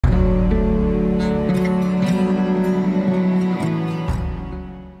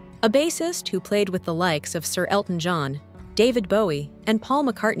A bassist who played with the likes of Sir Elton John, David Bowie, and Paul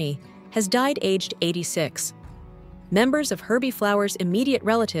McCartney has died aged 86. Members of Herbie Flowers' immediate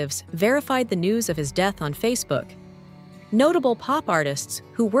relatives verified the news of his death on Facebook. Notable pop artists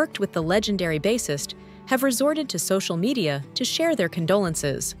who worked with the legendary bassist have resorted to social media to share their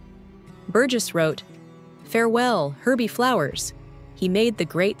condolences. Burgess wrote, "Farewell, Herbie Flowers. He made the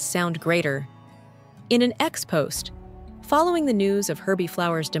great sound greater." In an X post, following the news of Herbie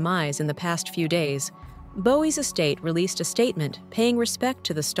Flowers' demise in the past few days, Bowie's estate released a statement paying respect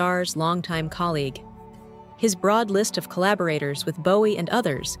to the star's longtime colleague. His broad list of collaborators with Bowie and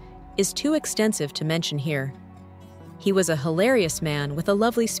others is too extensive to mention here. He was a hilarious man with a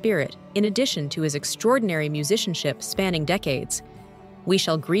lovely spirit, in addition to his extraordinary musicianship spanning decades. We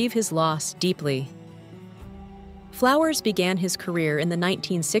shall grieve his loss deeply. Flowers began his career in the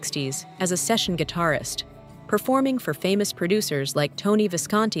 1960s as a session guitarist, performing for famous producers like Tony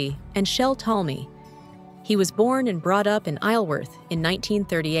Visconti and Shel Talmy. He was born and brought up in Isleworth in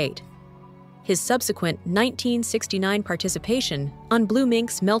 1938. His subsequent 1969 participation on Blue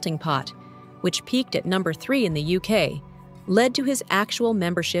Mink's Melting Pot, which peaked at number 3 in the UK, led to his actual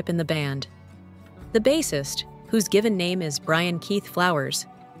membership in the band. The bassist, whose given name is Brian Keith Flowers,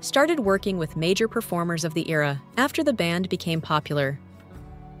 started working with major performers of the era after the band became popular.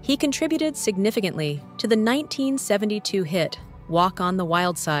 He contributed significantly to the 1972 hit Walk on the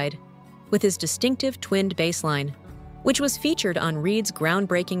Wild Side with his distinctive twinned bass line, which was featured on Reed's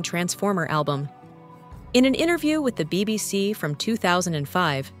groundbreaking Transformer album. In an interview with the BBC from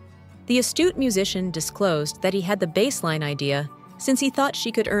 2005, the astute musician disclosed that he had the bass line idea since he thought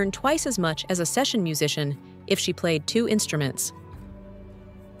she could earn twice as much as a session musician if she played 2 instruments.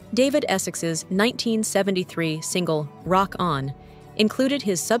 David Essex's 1973 single Rock On included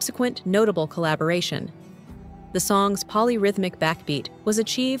his subsequent notable collaboration. The song's polyrhythmic backbeat was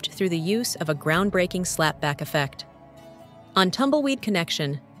achieved through the use of a groundbreaking slapback effect. On Tumbleweed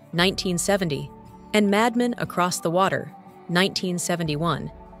Connection, 1970, and Madman Across the Water,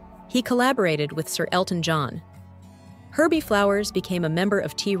 1971, he collaborated with Sir Elton John. Herbie Flowers became a member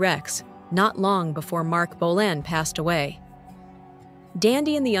of T-Rex not long before Mark Bolan passed away.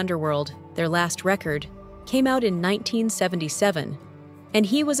 Dandy in the Underworld, their last record, came out in 1977, and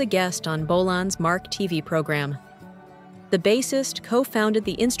he was a guest on Bolan's Mark TV program. The bassist co-founded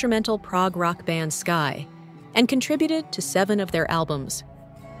the instrumental prog rock band Sky and contributed to 7 of their albums.